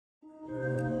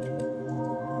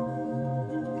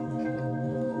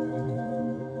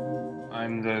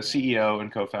the CEO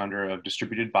and co-founder of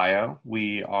Distributed Bio.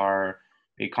 We are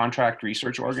a contract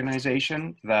research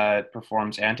organization that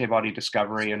performs antibody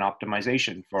discovery and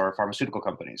optimization for pharmaceutical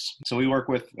companies. So we work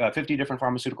with 50 different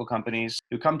pharmaceutical companies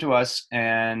who come to us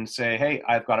and say, hey,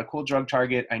 I've got a cool drug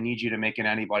target. I need you to make an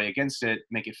antibody against it,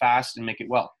 make it fast and make it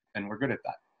well. And we're good at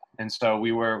that. And so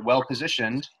we were well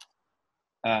positioned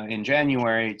in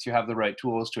January to have the right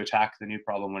tools to attack the new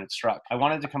problem when it struck. I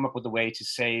wanted to come up with a way to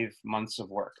save months of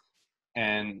work.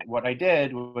 And what I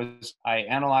did was I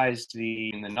analyzed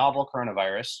the novel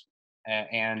coronavirus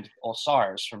and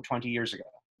SARS from 20 years ago.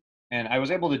 And I was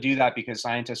able to do that because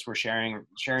scientists were sharing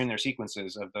their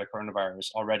sequences of the coronavirus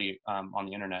already on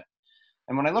the internet.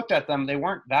 And when I looked at them, they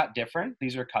weren't that different.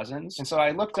 These are cousins. And so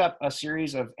I looked up a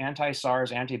series of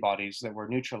anti-SARS antibodies that were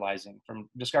neutralizing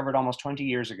discovered almost 20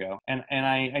 years ago. And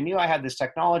I knew I had this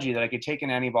technology that I could take an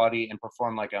antibody and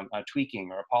perform like a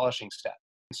tweaking or a polishing step.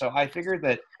 So I figured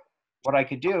that what I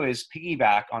could do is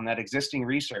piggyback on that existing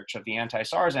research of the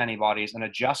anti-SARS antibodies and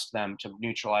adjust them to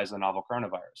neutralize the novel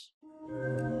coronavirus.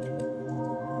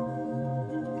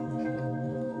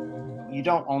 You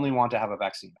don't only want to have a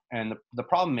vaccine. And the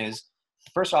problem is,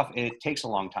 first off, it takes a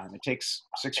long time. It takes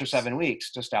 6 or 7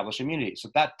 weeks to establish immunity.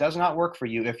 So that does not work for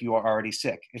you if you are already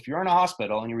sick. If you're in a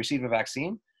hospital and you receive a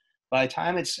vaccine, by the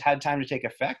time it's had time to take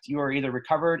effect, you are either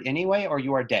recovered anyway or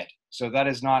you are dead. So that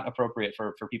is not appropriate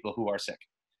for people who are sick.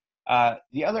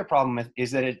 The other problem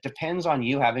is that it depends on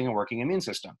you having a working immune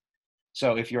system.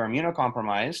 So if you're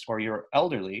immunocompromised or you're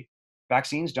elderly,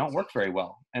 vaccines don't work very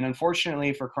well. And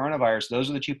unfortunately for coronavirus, those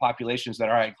are the two populations that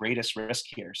are at greatest risk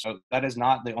here. So that is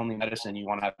not the only medicine you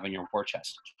want to have in your war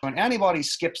chest. So an antibody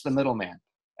skips the middleman.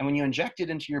 And when you inject it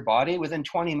into your body, within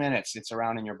 20 minutes, it's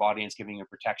around in your body and it's giving you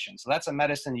protection. So that's a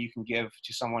medicine you can give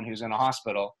to someone who's in a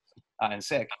hospital and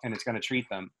sick, and it's going to treat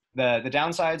them. The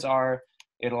downsides are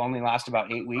it'll only last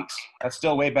about 8 weeks. That's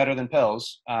still way better than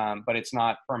pills, but it's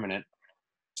not permanent.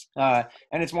 And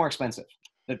it's more expensive.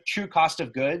 The true cost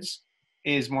of goods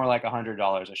is more like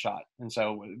 $100 a shot. And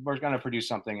so we're going to produce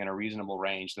something in a reasonable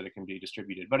range that it can be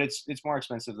distributed, but it's more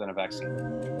expensive than a vaccine.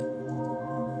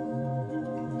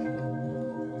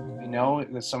 We know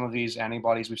that some of these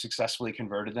antibodies, we've successfully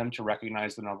converted them to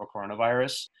recognize the novel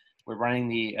coronavirus. We're running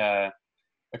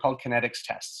they're called kinetics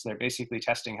tests. They're basically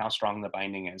testing how strong the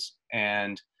binding is.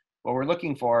 And what we're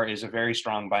looking for is a very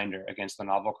strong binder against the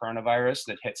novel coronavirus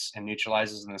that hits and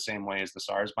neutralizes in the same way as the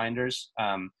SARS binders.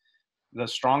 The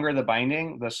stronger the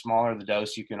binding, the smaller the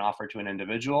dose you can offer to an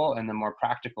individual, and the more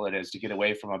practical it is to get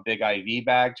away from a big IV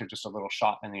bag to just a little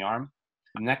shot in the arm.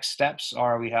 Next steps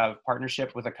are we have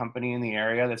partnership with a company in the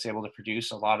area that's able to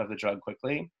produce a lot of the drug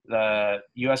quickly. The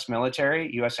US military,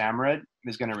 US AMRID,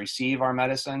 is going to receive our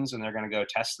medicines and they're going to go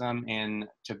test them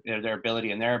to their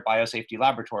ability in their biosafety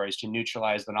laboratories to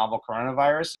neutralize the novel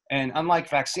coronavirus. And unlike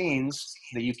vaccines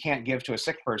that you can't give to a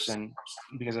sick person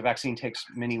because a vaccine takes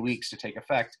many weeks to take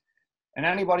effect, an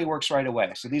antibody works right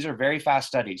away. So these are very fast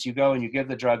studies. You go and you give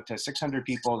the drug to 600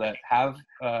 people that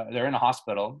they're in a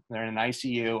hospital, they're in an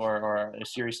ICU or are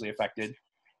seriously affected.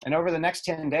 And over the next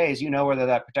 10 days, you know whether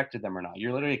that protected them or not.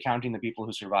 You're literally counting the people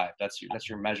who survived. That's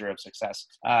your measure of success.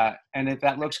 And if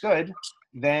that looks good,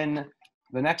 then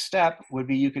the next step would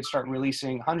be you could start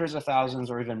releasing hundreds of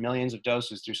thousands or even millions of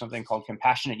doses through something called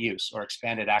compassionate use or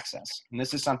expanded access. And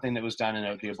this is something that was done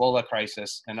in the Ebola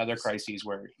crisis and other crises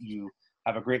where you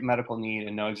have a great medical need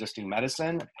and no existing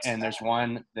medicine. And there's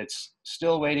one that's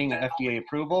still waiting FDA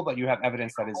approval, but you have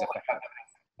evidence that is effective.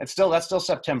 That's still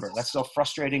September. That's still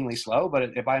frustratingly slow, but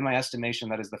by my estimation,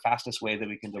 that is the fastest way that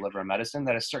we can deliver a medicine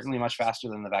that is certainly much faster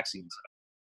than the vaccines.